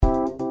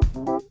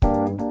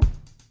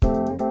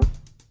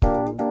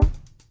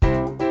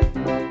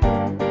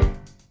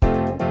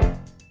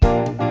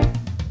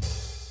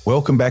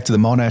Welcome back to the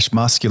Monash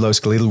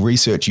Musculoskeletal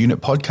Research Unit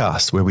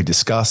podcast, where we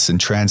discuss and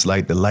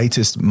translate the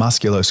latest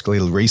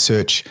musculoskeletal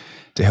research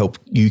to help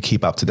you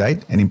keep up to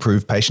date and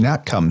improve patient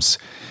outcomes.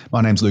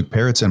 My name's Luke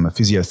Perrotts. I'm a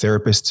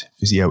physiotherapist,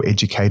 physio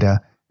educator,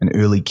 and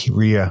early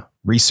career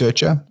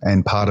researcher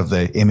and part of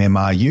the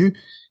MMRU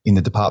in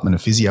the Department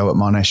of Physio at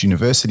Monash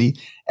University.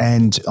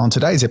 And on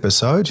today's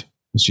episode,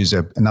 which is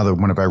another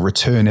one of our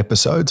return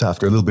episodes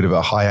after a little bit of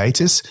a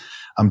hiatus,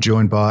 I'm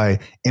joined by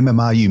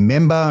MMRU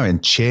member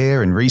and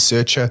chair and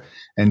researcher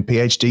and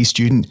PhD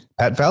student,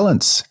 Pat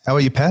Vallance. How are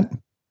you, Pat?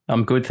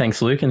 I'm good,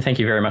 thanks, Luke, and thank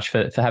you very much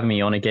for having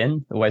me on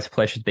again. Always a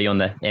pleasure to be on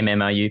the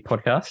MMRU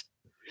podcast.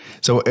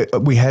 So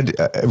we had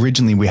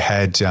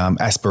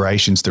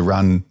aspirations to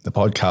run the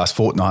podcast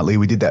fortnightly.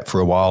 We did that for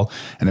a while,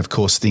 and of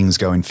course things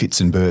go in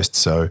fits and bursts,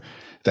 so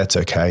that's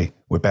okay.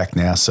 We're back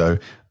now, so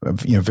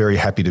very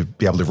happy to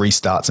be able to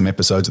restart some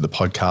episodes of the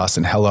podcast.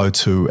 And hello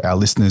to our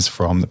listeners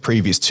from the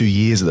previous 2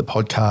 years of the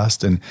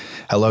podcast, and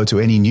hello to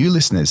any new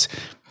listeners.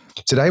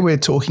 Today we're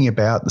talking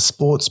about the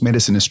Sports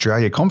Medicine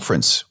Australia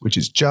Conference, which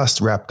is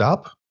just wrapped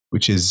up,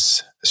 which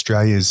is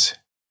Australia's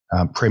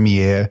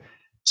premier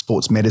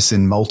sports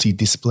medicine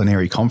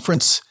multidisciplinary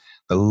conference.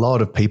 A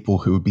lot of people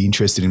who would be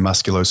interested in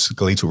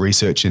musculoskeletal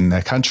research in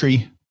the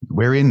country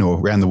we're in or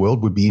around the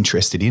world would be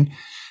interested in.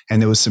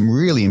 And there was some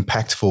really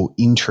impactful,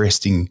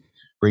 interesting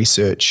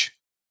research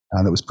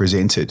that was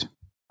presented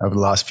over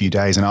the last few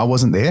days. And I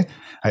wasn't there.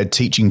 I had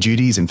teaching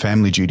duties and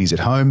family duties at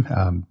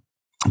home.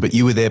 But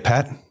you were there,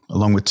 Pat,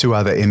 along with two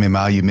other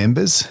MMRU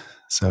members.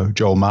 So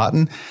Joel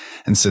Martin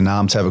and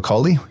Sanam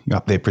Tavakoli. You're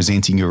up there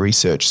presenting your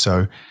research.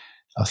 So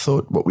I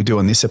thought what we do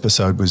on this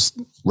episode was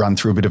run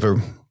through a bit of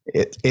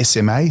a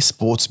SMA,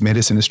 Sports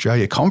Medicine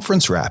Australia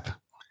Conference wrap,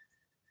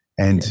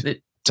 and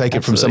take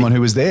it from someone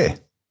who was there.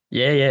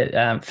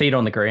 Yeah. Feet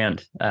on the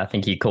ground. I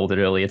think you called it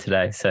earlier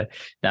today. So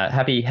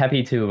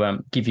happy to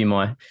give you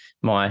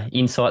my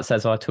insights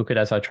as I took it,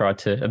 as I tried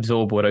to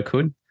absorb what I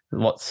could.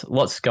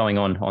 Lots going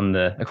on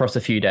across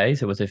a few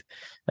days. It was a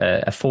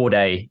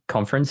 4-day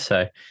conference.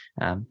 So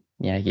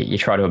you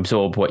try to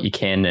absorb what you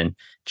can and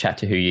chat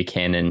to who you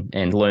can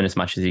and learn as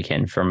much as you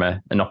can from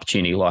an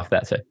opportunity like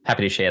that. So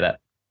happy to share that.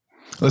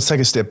 Let's take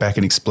a step back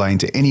and explain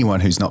to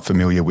anyone who's not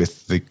familiar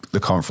with the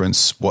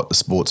conference what the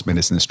Sports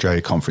Medicine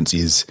Australia Conference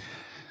is.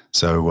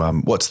 So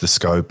what's the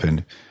scope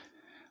and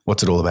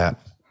what's it all about?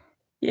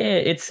 Yeah,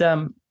 it's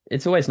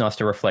always nice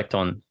to reflect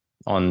on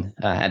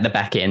at the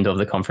back end of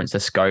the conference, the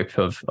scope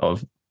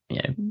of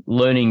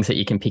learnings that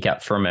you can pick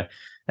up from a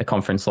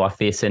conference like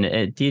this. And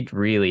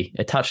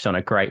it touched on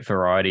a great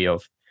variety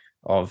of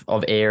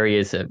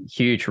areas, a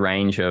huge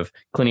range of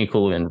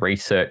clinical and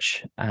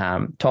research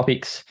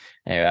topics.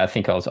 I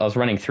think I was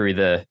running through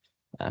the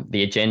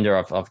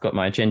agenda. I've got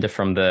my agenda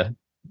from the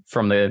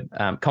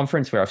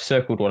conference where I've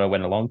circled what I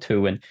went along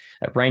to, and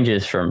it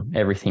ranges from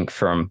everything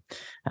from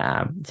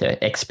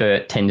to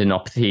expert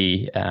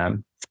tendinopathy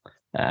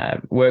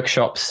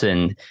workshops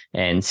and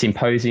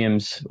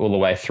symposiums, all the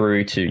way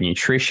through to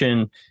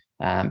nutrition,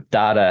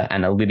 data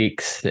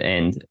analytics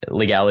and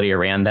legality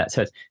around that.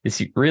 So it's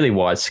this really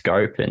wide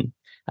scope. And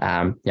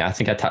I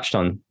think I touched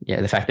on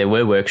the fact there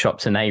were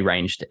workshops, and they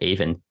ranged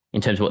even in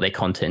terms of what their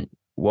content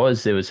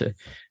was. There was a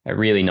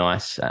really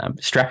nice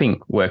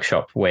strapping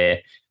workshop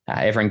where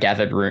everyone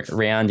gathered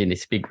around in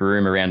this big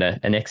room around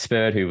an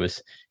expert who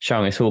was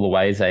showing us all the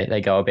ways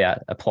they go about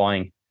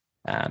applying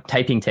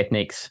taping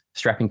techniques,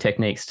 strapping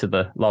techniques to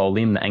the lower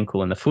limb, the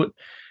ankle and the foot.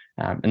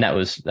 And that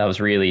was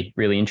really,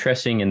 really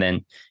interesting. And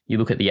then you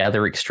look at the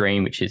other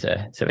extreme, which is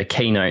a sort of a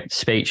keynote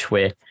speech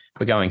where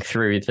we're going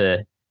through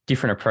the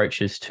different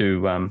approaches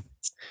to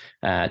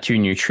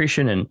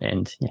nutrition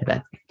and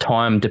that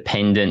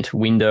time-dependent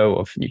window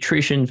of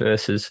nutrition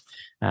versus,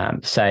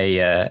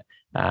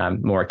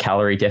 more a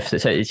calorie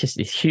deficit. So it's just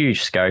this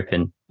huge scope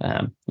and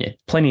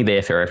plenty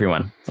there for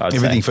everyone.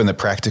 Everything from the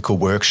practical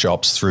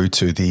workshops through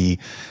to the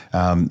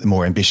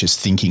more ambitious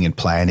thinking and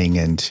planning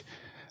and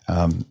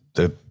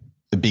the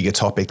bigger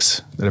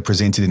topics that are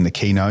presented in the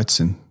keynotes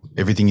and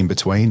everything in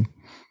between.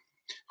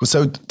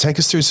 So take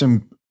us through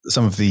some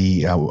of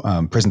the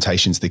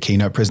presentations, the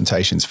keynote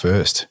presentations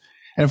first.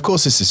 And of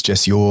course, this is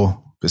just your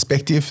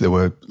perspective. There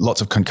were lots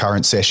of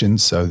concurrent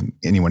sessions, so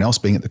anyone else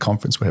being at the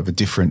conference would have a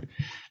different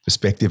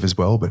perspective as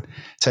well. But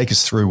take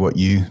us through what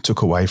you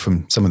took away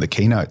from some of the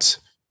keynotes.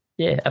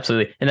 Yeah,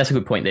 absolutely. And that's a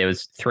good point. There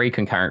was 3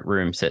 concurrent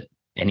rooms at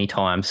any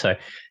time. So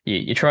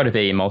you try to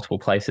be in multiple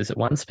places at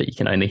once, but you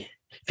can only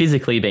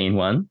physically be in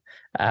one.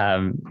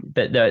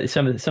 But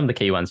some of the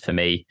key ones for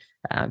me,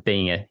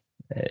 being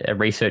a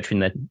researcher in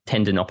the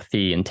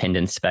tendinopathy and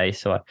tendon space,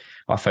 so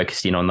I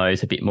focused in on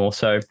those a bit more.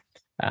 So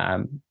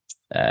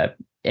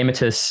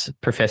Emeritus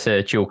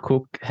Professor Jill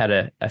Cook had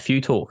a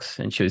few talks,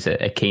 and she was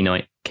a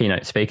keynote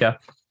speaker.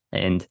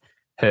 And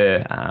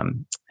her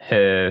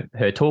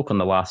talk on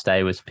the last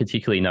day was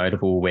particularly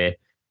notable, where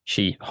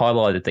she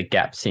highlighted the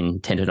gaps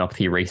in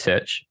tendinopathy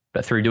research,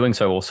 but through doing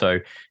so also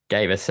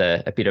gave us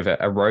a bit of a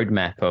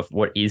roadmap of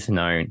what is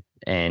known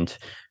and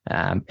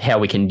how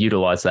we can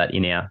utilize that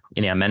in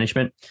our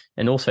management,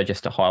 and also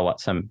just to highlight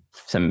some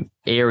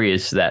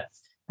areas that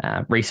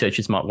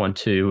researchers might want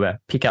to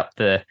pick up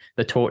the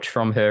torch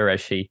from her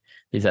as she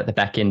is at the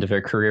back end of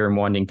her career and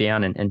winding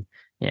down, and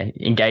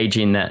engage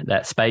in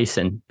that space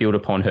and build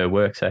upon her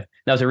work. So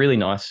that was a really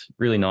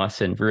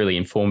nice and really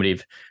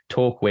informative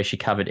talk where she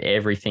covered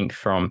everything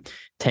from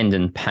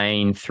tendon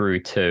pain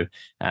through to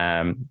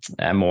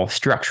more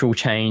structural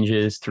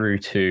changes, through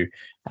to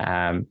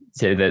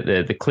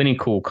the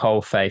clinical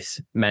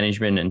coalface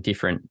management and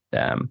different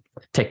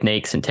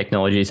techniques and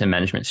technologies and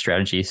management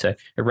strategies. So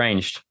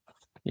arranged,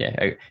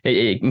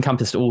 it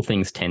encompassed all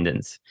things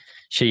tendons.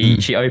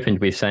 She opened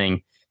with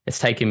saying, it's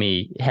taken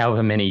me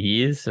however many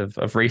years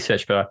of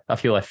research, but I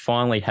feel I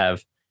finally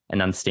have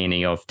an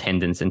understanding of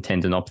tendons and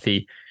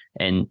tendinopathy.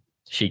 And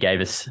she gave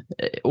us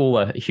all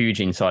a huge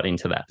insight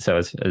into that. So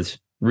it was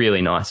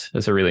really nice. It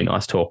was a really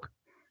nice talk.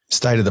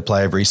 State of the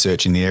play of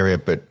research in the area,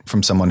 but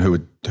from someone who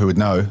would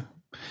know,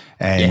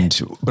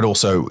 but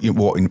also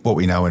what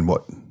we know and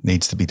what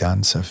needs to be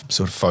done. So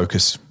sort of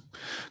focus,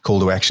 call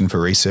to action for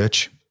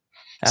research.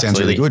 Absolutely. Sounds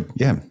really good.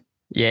 Yeah.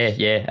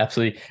 Yeah,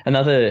 absolutely.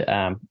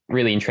 Another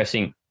really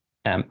interesting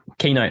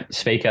keynote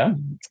speaker,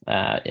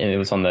 and it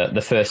was on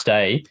the first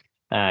day.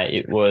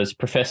 It was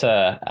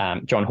Professor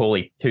John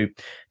Hawley, who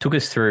took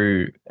us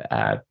through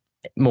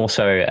more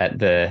so at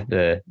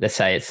the let's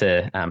say it's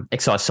a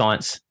exercise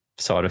science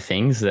side of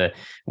things, the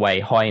way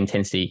high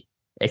intensity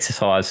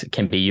exercise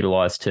can be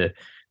utilized to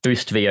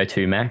boost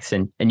VO2 max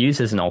and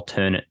used as an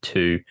alternate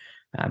to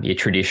your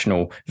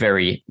traditional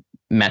very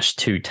match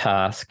to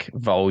task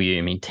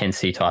volume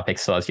intensity type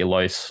exercise, your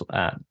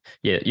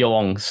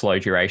long slow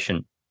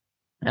duration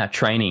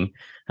training.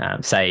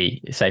 Say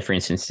for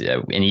instance,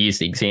 and he used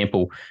the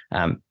example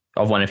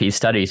of one of his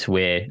studies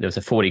where there was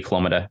a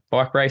 40-kilometer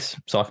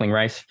cycling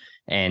race,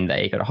 and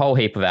they got a whole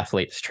heap of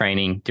athletes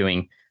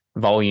doing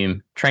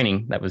volume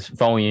training that was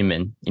volume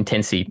and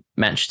intensity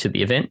matched to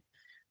the event.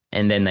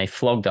 And then they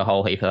flogged a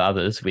whole heap of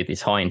others with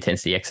this high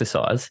intensity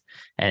exercise.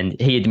 And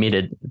he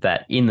admitted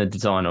that in the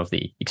design of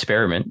the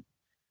experiment,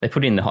 they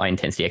put in the high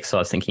intensity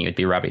exercise thinking it would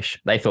be rubbish.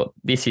 They thought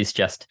this is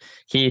just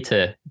here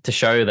to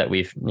show that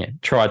we've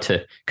tried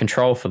to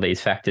control for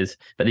these factors,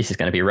 but this is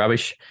going to be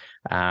rubbish.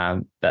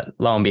 But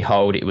lo and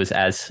behold, it was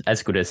as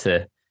good as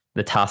the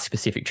task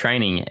specific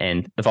training,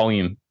 and the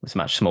volume was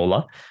much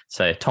smaller.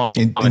 So time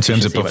in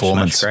terms of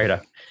performance, much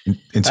greater.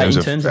 In terms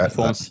of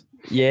performance.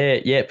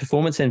 Yeah,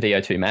 performance and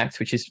VO2 max,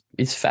 which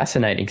is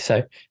fascinating.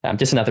 So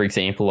just another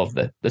example of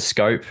the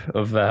scope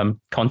of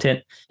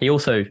content. He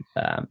also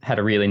had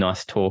a really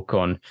nice talk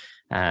on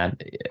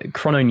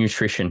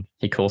chrononutrition,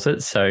 he calls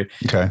it. So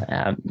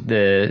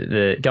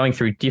the going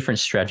through different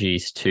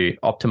strategies to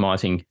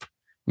optimizing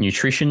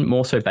nutrition,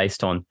 more so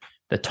based on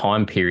the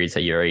time periods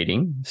that you're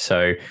eating.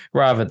 So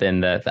rather than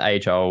the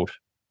age-old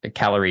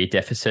calorie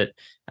deficit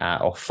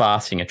or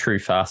fasting, a true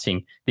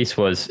fasting, this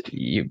was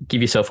you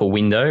give yourself a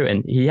window,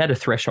 and he had a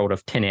threshold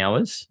of 10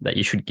 hours that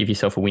you should give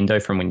yourself a window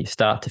from when you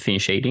start to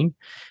finish eating,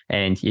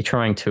 and you're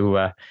trying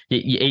to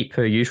you eat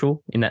per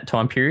usual in that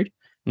time period,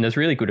 and there's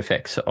really good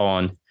effects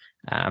on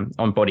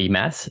body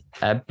mass,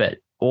 but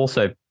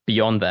also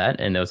beyond that.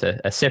 And there was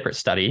a separate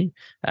study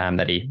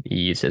that he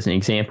used as an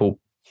example.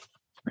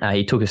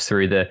 He took us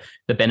through the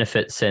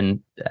benefits,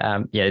 and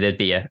there'd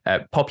be a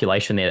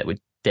population there that would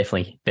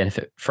definitely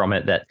benefit from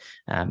it, that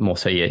more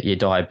so your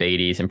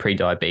diabetes and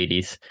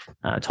pre-diabetes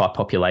type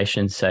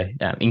population. So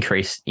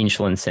increased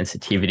insulin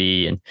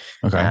sensitivity and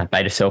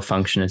beta cell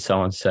function and so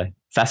on. So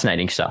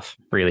fascinating stuff,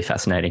 really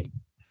fascinating.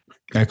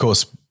 And of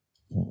course,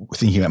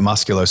 thinking about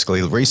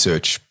musculoskeletal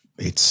research,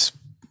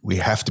 we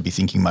have to be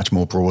thinking much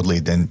more broadly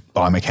than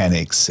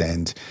biomechanics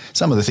and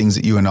some of the things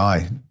that you and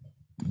I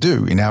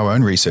do in our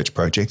own research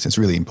projects. It's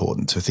really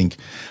important to think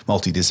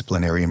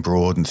multidisciplinary and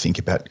broad, and think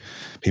about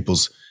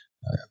people's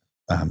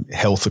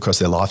health across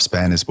their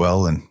lifespan as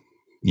well. And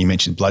you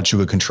mentioned blood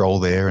sugar control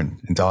there, and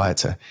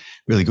diets are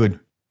really good.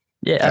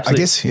 Yeah, absolutely.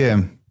 I guess,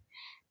 yeah.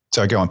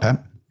 Sorry, go on,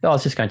 Pat. I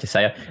was just going to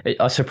say,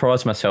 I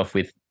surprised myself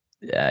with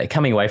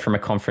coming away from a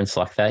conference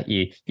like that.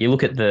 You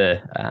look at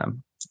the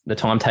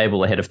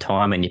timetable ahead of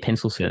time and you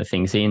pencil certain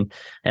things in.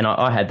 And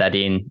I had that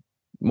in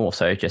more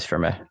so just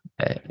from a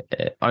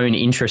own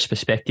interest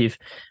perspective.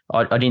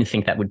 I didn't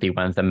think that would be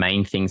one of the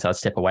main things I'd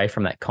step away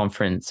from that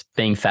conference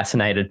being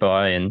fascinated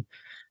by. And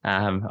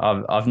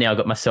I've now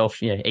got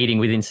myself eating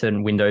within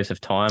certain windows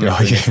of time,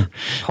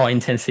 high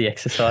intensity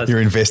exercise.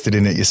 You're invested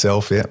in it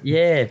yourself, yeah.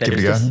 Yeah, give it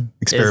a go.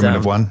 Experiment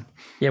of one.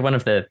 Yeah, one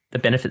of the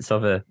benefits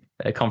of a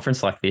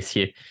conference like this,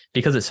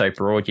 because it's so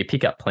broad, you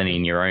pick up plenty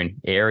in your own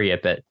area,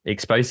 but it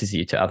exposes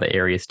you to other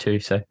areas too.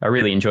 So I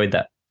really enjoyed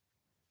that.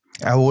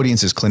 Our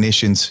audience is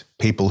clinicians,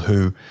 people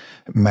who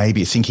may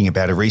be thinking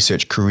about a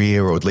research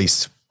career, or at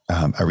least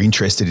are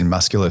interested in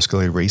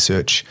musculoskeletal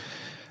research.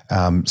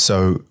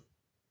 So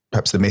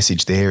perhaps the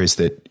message there is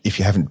that if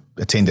you haven't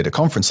attended a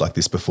conference like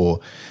this before,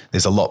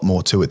 there's a lot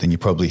more to it than you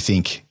probably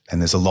think,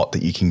 and there's a lot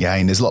that you can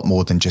gain. There's a lot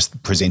more than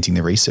just presenting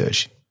the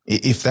research.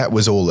 If that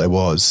was all there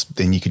was,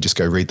 then you could just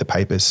go read the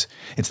papers.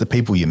 It's the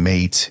people you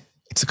meet,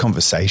 it's the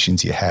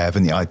conversations you have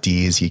and the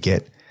ideas you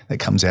get that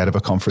comes out of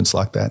a conference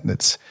like that.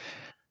 That's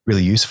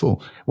really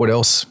useful. What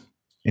else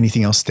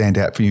Anything else stand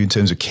out for you in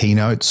terms of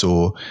keynotes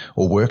or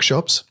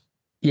workshops?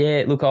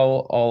 Yeah, look,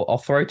 I'll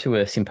throw to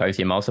a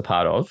symposium I was a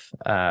part of.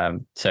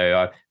 So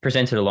I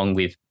presented along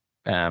with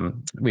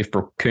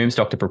Brooke Coombs,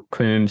 Dr. Brooke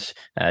Coombs,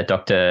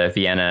 Dr.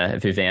 Vienna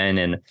Vivian,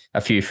 and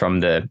a few from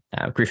the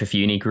Griffith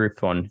Uni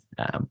group on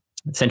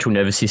central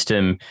nervous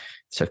system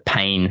sort of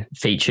pain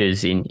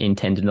features in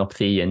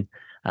tendinopathy. And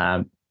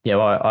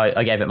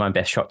I gave it my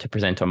best shot to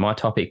present on my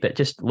topic, but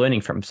just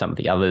learning from some of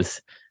the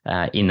others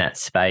in that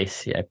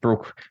space. Yeah,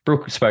 Brooke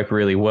spoke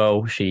really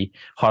well. She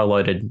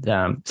highlighted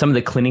some of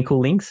the clinical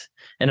links,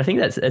 and I think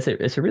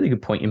it's a really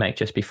good point you make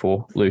just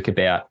before, Luke,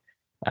 about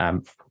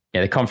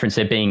the conference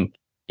there being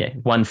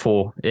one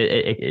for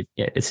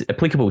it's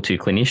applicable to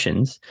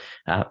clinicians.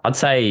 I'd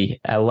say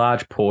a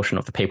large portion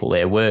of the people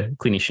there were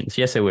clinicians.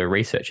 Yes, there were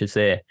researchers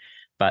there,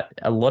 but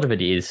a lot of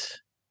it is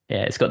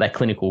it's got that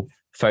clinical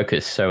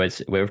focus. So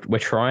we're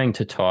trying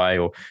to tie,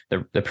 or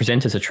the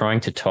presenters are trying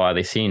to tie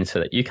this in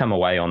so that you come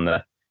away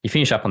you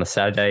finish up on the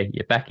Saturday,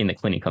 you're back in the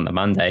clinic on the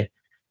Monday,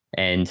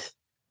 and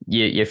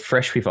you're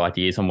fresh with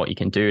ideas on what you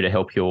can do to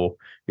help your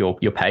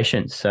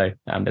patients. So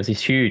there's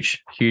this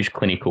huge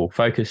clinical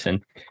focus,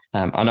 and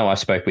I know I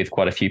spoke with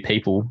quite a few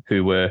people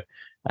who were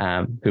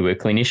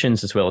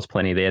clinicians, as well as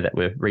plenty there that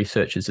were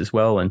researchers as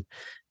well, and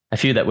a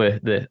few that were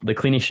the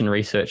clinician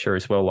researcher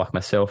as well, like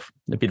myself,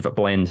 a bit of a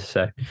blend.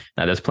 So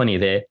there's plenty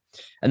there.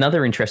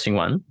 Another interesting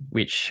one,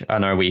 which I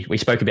know we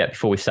spoke about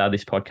before we started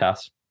this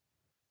podcast,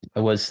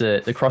 was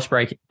the cross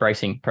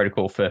bracing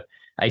protocol for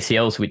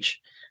ACLs, which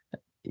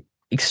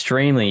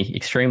extremely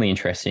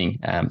interesting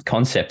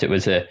concept. It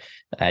was a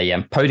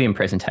podium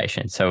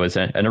presentation. So it was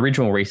an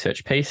original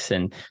research piece,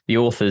 and the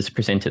authors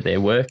presented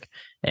their work.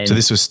 And so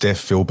this was Steph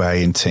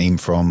Filbay and team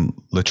from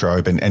La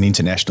Trobe, and an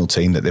international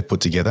team that they've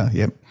put together.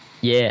 Yep.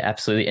 Yeah,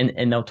 absolutely.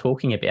 And they're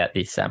talking about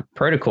this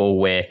protocol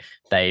where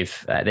they're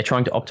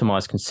trying to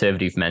optimize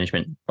conservative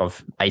management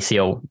of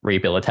ACL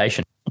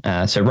rehabilitation.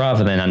 So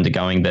rather than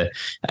undergoing the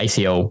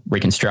ACL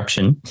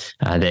reconstruction,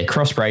 they're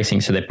cross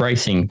bracing. So they're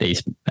bracing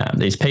these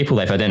people.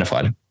 They've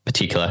identified a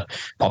particular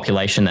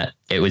population that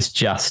it was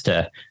just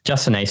an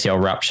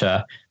ACL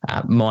rupture,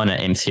 minor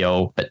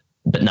MCL,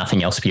 but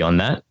nothing else beyond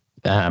that.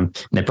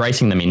 They're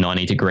bracing them in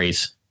 90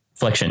 degrees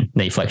flexion,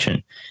 knee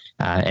flexion.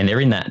 And they're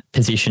in that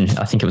position,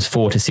 I think it was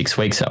 4 to 6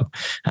 weeks. So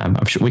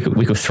I'm sure we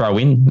could throw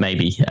in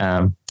maybe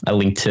a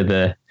link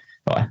to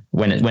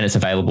when it's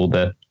available,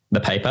 the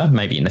paper,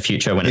 maybe in the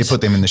future when it's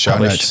put them in the show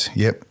published. notes.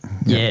 Yep.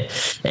 Yeah.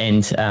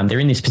 And they're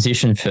in this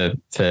position for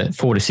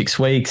 4 to 6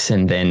 weeks,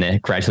 and then they're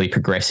gradually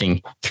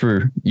progressing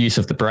through use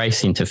of the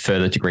brace into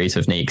further degrees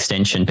of knee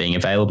extension being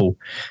available.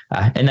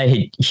 And they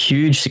had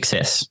huge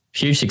success.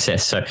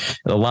 So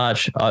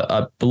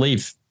I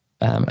believe,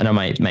 and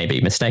I may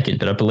be mistaken,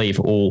 but I believe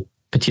all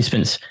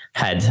participants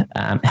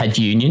had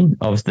union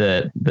of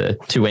the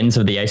two ends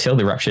of the ACL,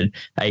 the ruptured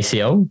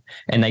ACL,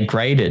 and they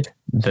graded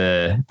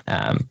the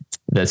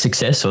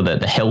success or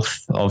the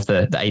health of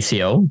the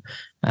ACL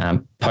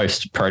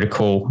post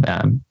protocol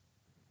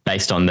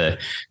based on the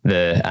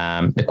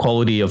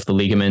quality of the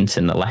ligament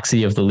and the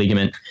laxity of the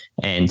ligament,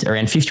 and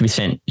around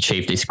 50%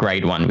 achieved this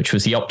grade 1, which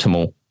was the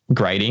optimal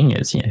grading.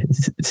 It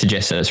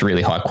suggests that it's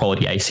really high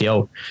quality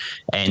ACL.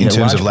 And in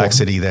terms of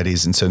laxity, that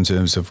is, in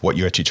terms of what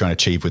you're actually trying to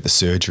achieve with the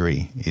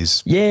surgery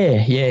is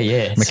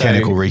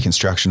mechanical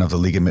reconstruction of the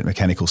ligament,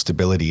 mechanical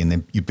stability, and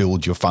then you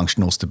build your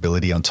functional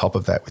stability on top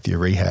of that with your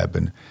rehab,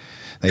 and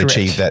they Correct.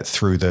 achieve that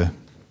through the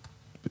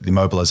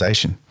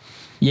mobilization.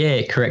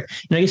 Yeah, correct.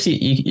 And I guess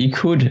you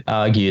could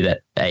argue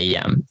that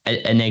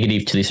a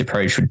negative to this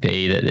approach would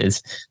be that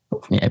there's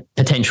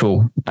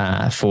potential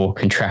for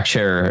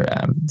contracture,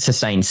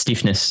 sustained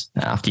stiffness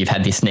after you've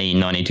had this knee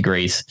 90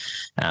 degrees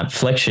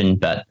flexion.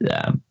 But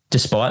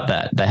despite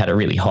that, they had a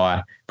really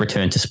high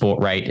return to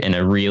sport rate and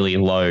a really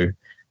low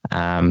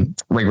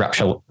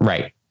re-rupture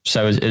rate.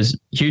 So it was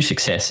huge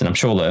success, and I'm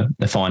sure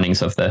the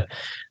findings of the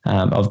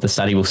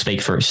study will speak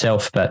for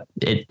itself. But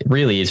it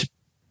really is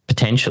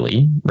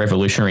potentially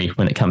revolutionary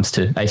when it comes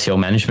to ACL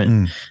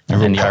management. A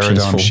real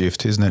paradigm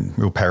shift, isn't it?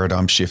 Real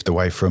paradigm shift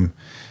away from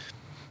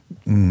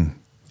really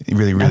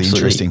Absolutely.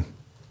 Interesting.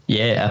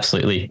 Yeah,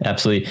 absolutely.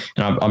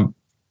 And I'm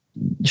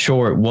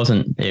sure it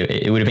wasn't,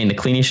 it would have been the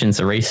clinicians,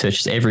 the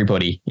researchers,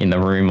 everybody in the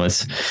room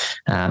was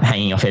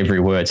hanging off every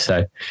word.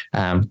 So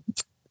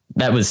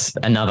that was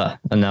another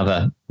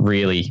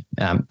really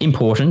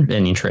important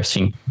and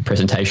interesting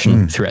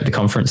presentation throughout the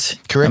conference.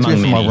 Correct me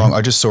if I'm wrong.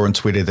 I just saw on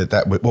Twitter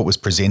that what was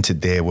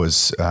presented there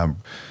was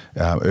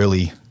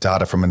early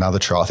data from another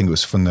trial. I think it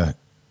was from the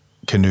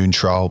Canoon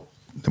trial,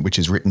 which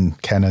is written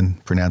Canon,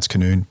 pronounced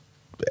Canoon,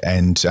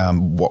 and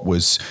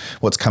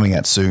what's coming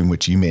out soon,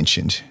 which you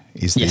mentioned,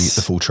 is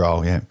the full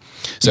trial. Yeah.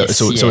 So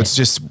it's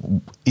just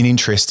an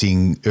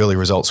interesting early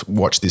results.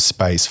 Watch this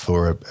space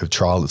for a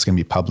trial that's going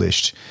to be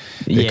published.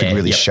 It could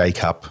really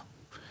shake up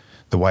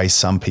the way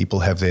some people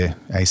have their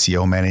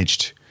ACL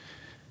managed.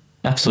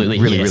 Absolutely.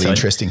 Really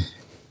interesting.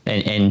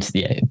 And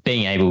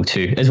being able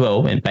to, as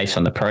well, and based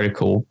on the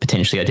protocol,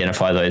 potentially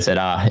identify those that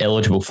are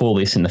eligible for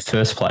this in the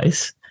first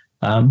place.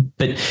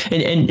 But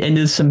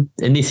there's some,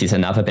 and this is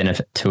another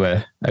benefit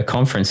to a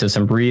conference. There's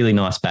some really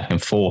nice back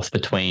and forth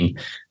between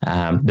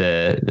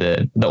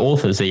the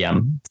authors,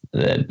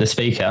 the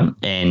speaker,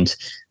 and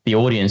the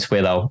audience,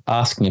 where they're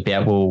asking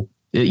about, well,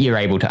 you're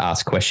able to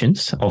ask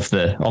questions of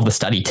the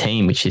study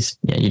team, which is,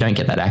 you don't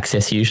get that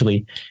access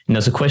usually. And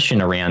there's a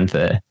question around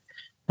the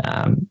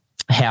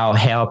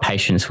how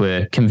patients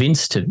were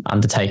convinced to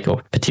undertake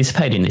or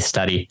participate in this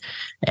study.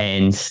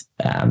 And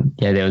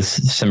there was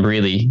some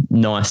really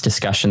nice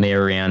discussion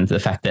there around the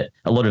fact that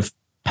a lot of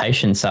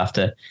patients,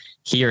 after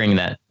hearing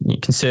that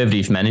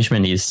conservative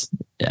management is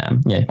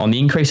on the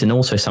increase, and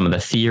also some of the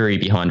theory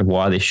behind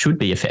why this should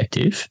be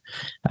effective,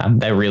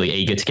 they were really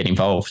eager to get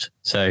involved.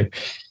 So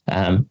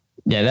that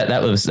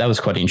was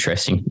quite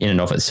interesting in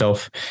and of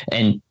itself.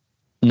 And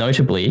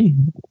notably,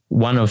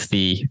 one of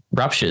the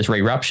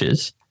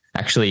re-ruptures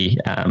actually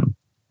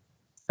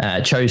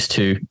chose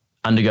to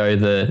undergo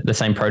the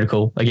same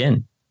protocol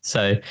again.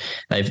 So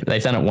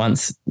they've done it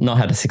once, not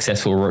had a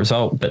successful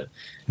result, but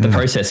the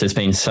process has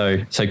been so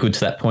good to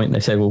that point. They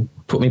said, well,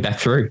 put me back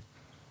through.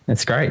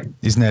 That's great.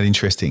 Isn't that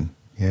interesting?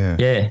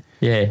 Yeah.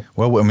 Yeah.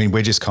 Well, I mean,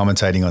 we're just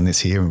commentating on this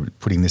here and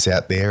putting this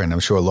out there, and I'm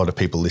sure a lot of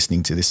people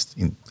listening to this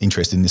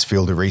interested in this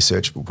field of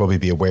research will probably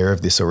be aware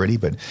of this already,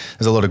 but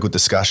there's a lot of good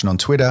discussion on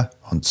Twitter,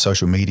 on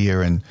social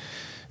media, and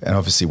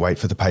obviously wait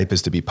for the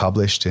papers to be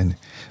published.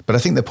 But I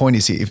think the point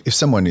is, if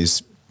someone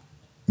is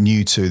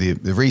new to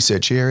the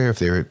research area, if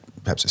they're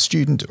perhaps a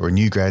student or a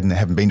new grad and they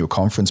haven't been to a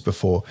conference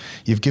before,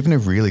 you've given a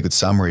really good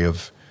summary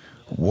of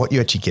what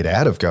you actually get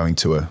out of going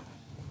to a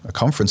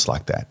conference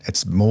like that.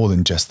 It's more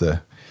than just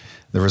the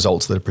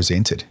results that are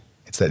presented.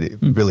 It's that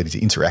ability to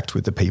interact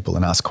with the people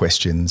and ask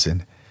questions,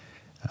 and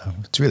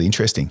it's really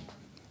interesting.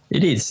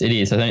 It is.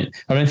 I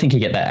don't think you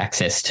get that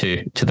access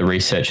to the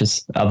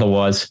researchers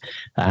otherwise.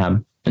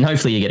 And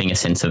hopefully you're getting a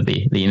sense of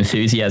the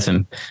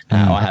enthusiasm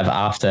I have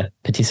after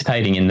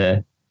participating in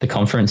the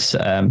conference,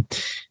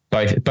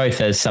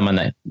 both as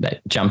someone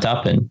that jumped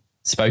up and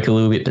spoke a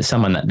little bit, but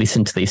someone that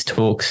listened to these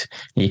talks.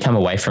 You come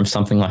away from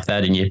something like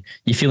that and you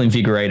feel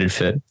invigorated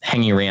for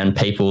hanging around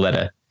people that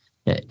are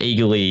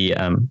eagerly,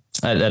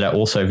 that are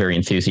also very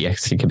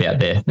enthusiastic about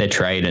their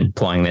trade and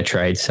applying their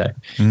trade. So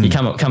you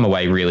come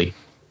away really,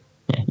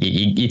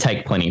 you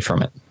take plenty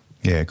from it.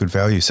 Yeah, good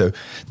value. So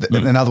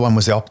another one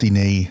was the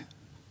OptiKnee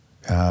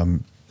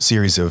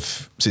series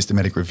of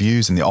systematic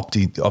reviews, and the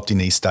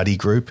OptiKnee study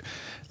group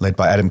led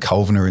by Adam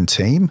Colviner and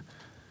team.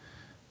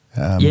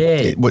 What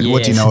do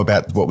you know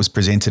about what was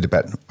presented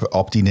about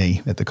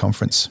OptiKnee at the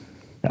conference?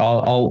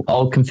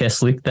 I'll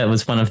confess, Luke, that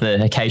was one of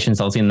the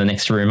occasions I was in the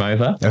next room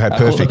over. Okay,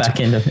 perfect. Back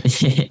end of,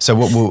 So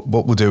what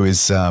we'll do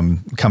is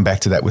come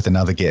back to that with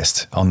another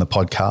guest on the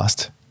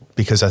podcast,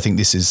 because I think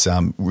this is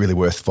really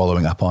worth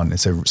following up on.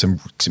 It's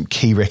some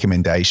key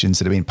recommendations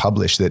that have been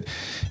published that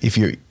if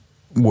you're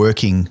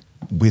working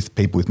with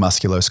people with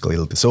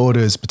musculoskeletal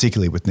disorders,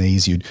 particularly with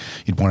knees, you'd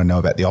want to know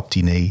about the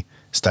OptiKnee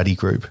study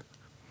group.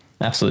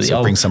 Absolutely.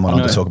 So bring someone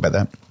on to talk about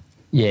that.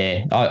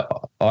 Yeah,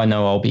 I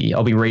know I'll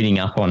be reading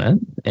up on it,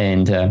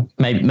 and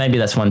maybe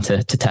that's one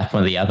to tap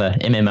one of the other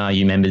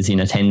MMRU members in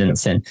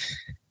attendance, and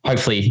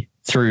hopefully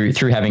through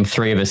having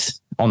three of us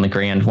on the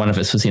ground, one of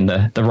us was in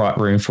the right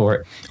room for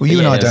it. Well, you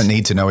and I don't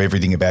need to know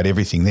everything about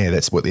everything there.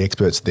 That's what the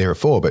experts there are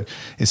for. But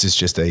this is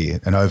just an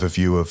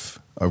overview of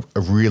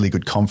a really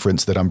good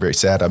conference that I'm very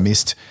sad I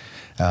missed.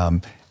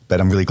 But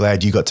I'm really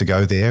glad you got to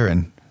go there,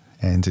 and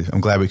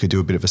I'm glad we could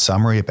do a bit of a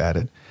summary about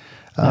it.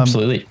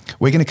 Absolutely.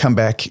 We're going to come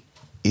back.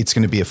 It's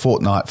going to be a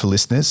fortnight for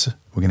listeners.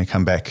 We're going to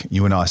come back,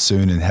 you and I,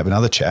 soon, and have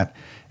another chat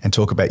and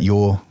talk about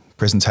your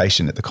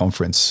presentation at the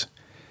conference.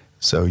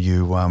 So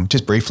you,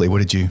 just briefly,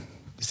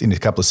 just in a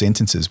couple of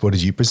sentences, what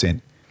did you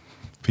present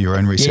for your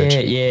own research?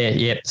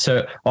 Yeah.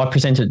 So I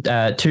presented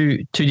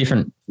two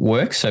different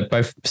works, so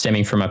both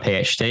stemming from my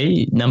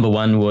PhD. Number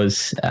one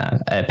was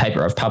a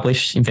paper I've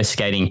published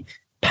investigating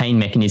pain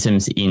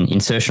mechanisms in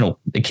insertional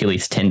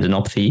Achilles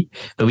tendinopathy,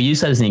 but we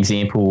use that as an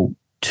example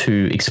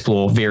to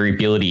explore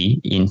variability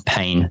in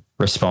pain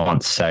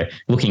response. So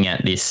looking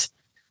at this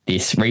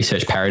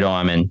research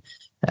paradigm and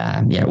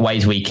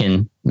ways we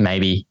can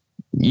maybe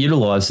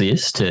utilize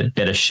this to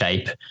better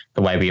shape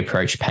the way we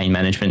approach pain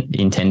management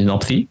in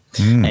tendinopathy.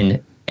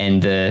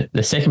 And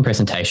the second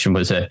presentation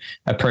was a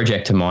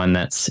project of mine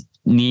that's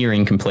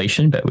nearing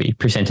completion, but we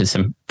presented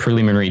some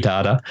preliminary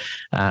data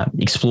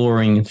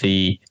exploring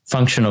the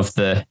function of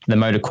the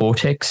motor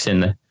cortex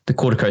and the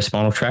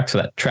corticospinal tract, so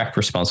that tract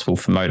responsible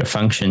for motor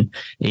function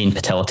in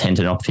patellar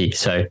tendinopathy.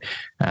 So,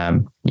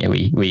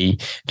 we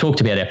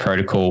talked about our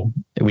protocol,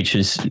 which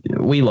is,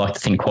 we like to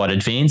think, quite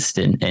advanced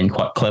and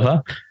quite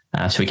clever.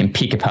 So we can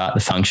pick apart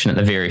the function at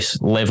the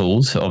various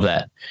levels of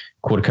that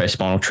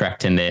corticospinal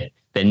tract and their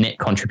net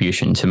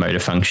contribution to motor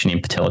function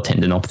in patellar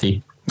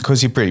tendinopathy.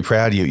 Because you're pretty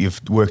proud,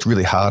 you've worked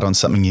really hard on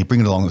something. You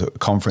bring it along to a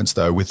conference,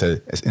 though, with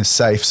a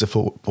safe,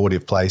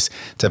 supportive place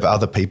to have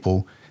other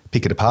people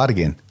pick it apart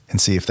again and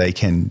see if they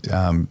can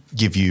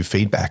give you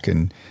feedback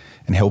and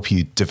help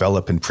you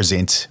develop and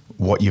present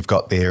what you've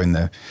got there in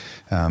the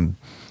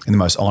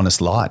most honest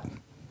light.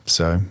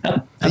 So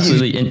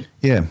absolutely. And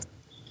yeah.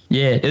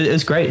 It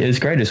was great. It was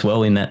great as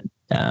well in that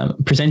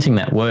presenting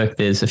that work.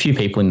 There's a few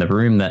people in the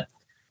room that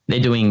they're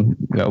doing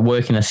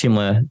work in a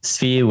similar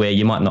sphere where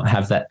you might not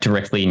have that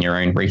directly in your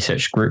own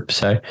research group.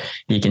 So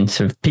you can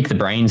sort of pick the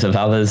brains of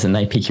others and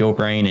they pick your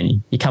brain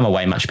and you come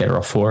away much better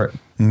off for it.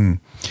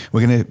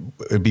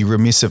 It'd be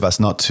remiss of us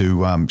not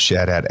to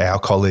shout out our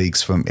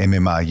colleagues from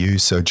MMRU.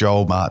 So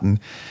Joel Martin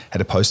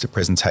had a poster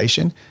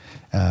presentation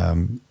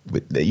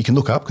that you can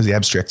look up because the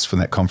abstracts from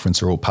that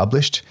conference are all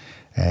published.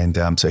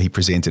 And so he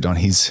presented on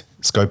his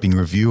scoping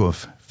review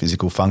of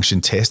physical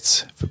function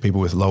tests for people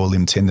with lower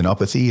limb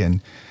tendinopathy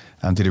and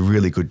did a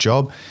really good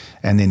job.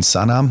 And then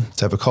Sanam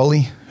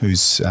Tavakoli,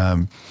 who's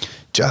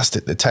just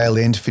at the tail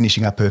end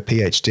finishing up her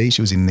PhD.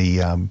 She was in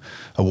the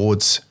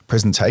awards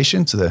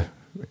presentation, so the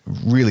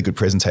really good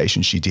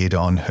presentation she did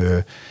on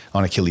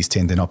Achilles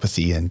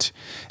tendinopathy and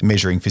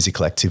measuring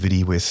physical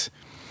activity with,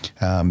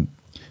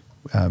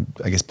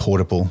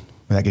 portable,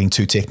 without getting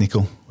too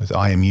technical, with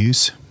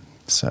IMUs.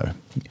 So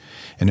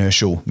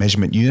inertial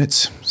measurement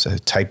units, so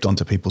taped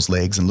onto people's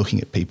legs and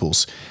looking at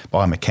people's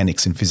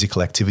biomechanics and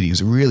physical activity. It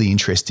was a really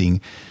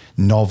interesting,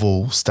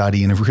 novel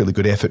study and a really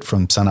good effort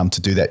from Sanam to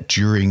do that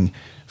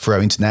for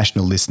our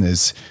international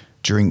listeners,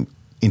 during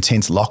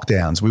intense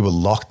lockdowns. We were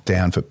locked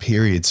down for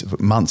periods of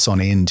months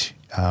on end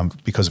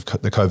because of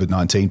the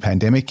COVID-19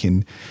 pandemic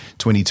in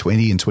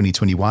 2020 and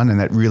 2021, and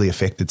that really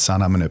affected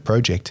Sanam and her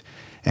project.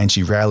 And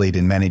she rallied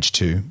and managed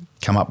to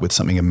come up with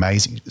something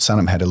amazing.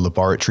 Sanam had a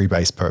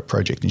laboratory-based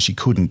project and she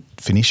couldn't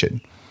finish it.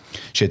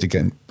 She had to go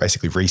and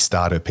basically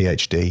restart her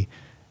PhD.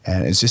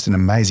 And it's just an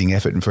amazing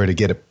effort. And for her to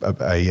get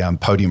a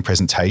podium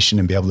presentation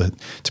and be able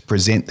to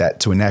present that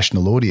to a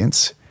national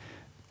audience,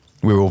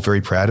 we were all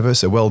very proud of her.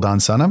 So well done,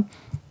 Sanam.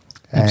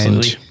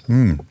 Absolutely.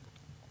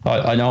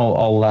 I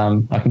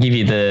know I can give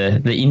you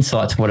the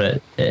insights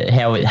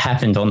how it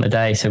happened on the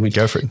day. So we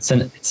go for it.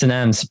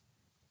 Sanam's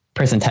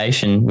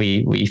presentation,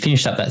 we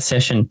finished up that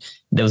session.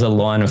 There was a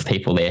line of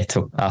people there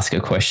to ask her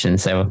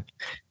questions. They were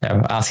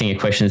asking her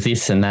questions,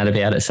 this and that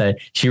about it. So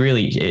she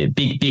really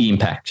big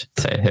impact.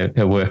 So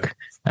her work,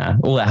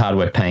 all that hard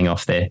work paying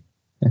off there.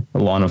 A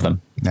line of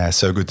them.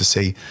 So good to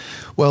see.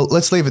 Well,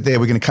 let's leave it there.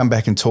 We're going to come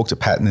back and talk to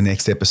Pat in the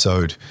next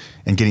episode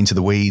and get into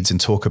the weeds and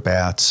talk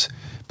about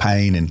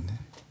pain and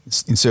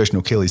insertional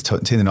Achilles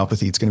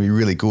tendinopathy. It's going to be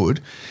really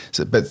good.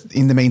 But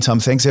in the meantime,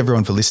 thanks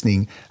everyone for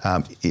listening.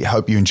 I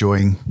hope you're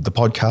enjoying the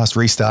podcast,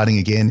 restarting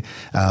again.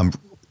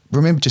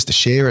 Remember just to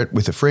share it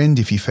with a friend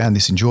if you found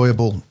this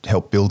enjoyable,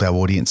 help build our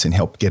audience and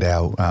help get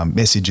our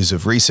messages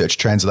of research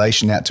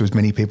translation out to as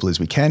many people as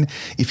we can.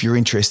 If you're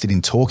interested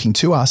in talking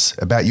to us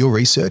about your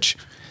research,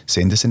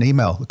 send us an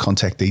email. The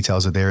contact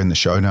details are there in the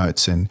show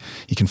notes, and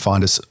you can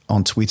find us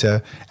on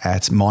Twitter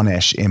at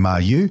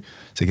MonashMRU.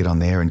 So get on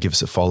there and give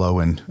us a follow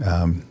and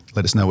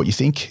let us know what you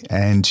think.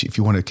 And if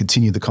you want to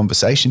continue the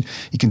conversation,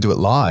 you can do it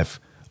live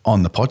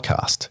on the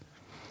podcast.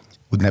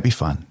 Wouldn't that be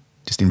fun?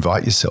 Just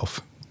invite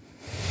yourself.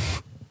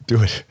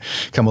 Do it.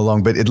 Come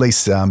along, but at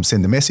least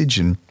send a message,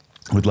 and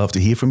we'd love to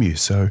hear from you.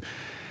 So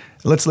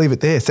let's leave it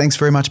there. Thanks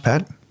very much,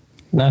 Pat.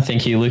 No,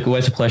 thank you, Luke.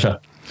 Always a pleasure.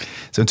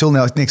 So until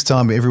next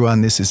time,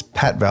 everyone, this is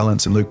Pat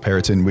Vallance and Luke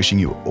Periton wishing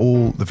you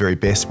all the very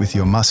best with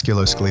your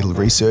musculoskeletal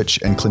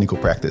research and clinical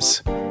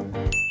practice.